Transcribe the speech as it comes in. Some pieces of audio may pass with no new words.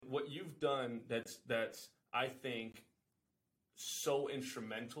done that's I think so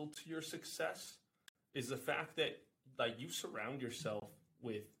instrumental to your success is the fact that like you surround yourself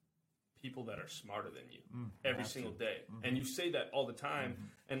with people that are smarter than you every single day. And you say that all the time.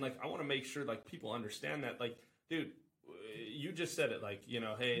 And like, I want to make sure like people understand that, like, dude, you just said it, like,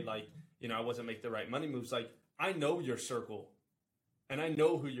 hey, like, I wasn't making the right money moves. Like, I know your circle and I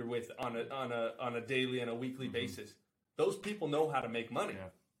know who you're with on a daily and a weekly basis. Those people know how to make money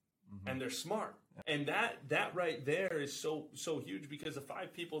and they're smart. And that right there is so huge, because the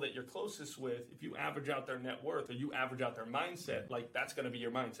 5 people that you're closest with, if you average out their net worth or you average out their mindset, like that's going to be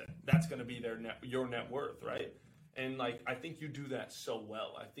your mindset. That's going to be your net worth, right? And like, I think you do that so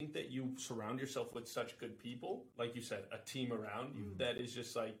well. I think that you surround yourself with such good people, like you said, a team around you that is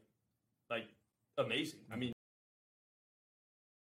just like amazing. I mean,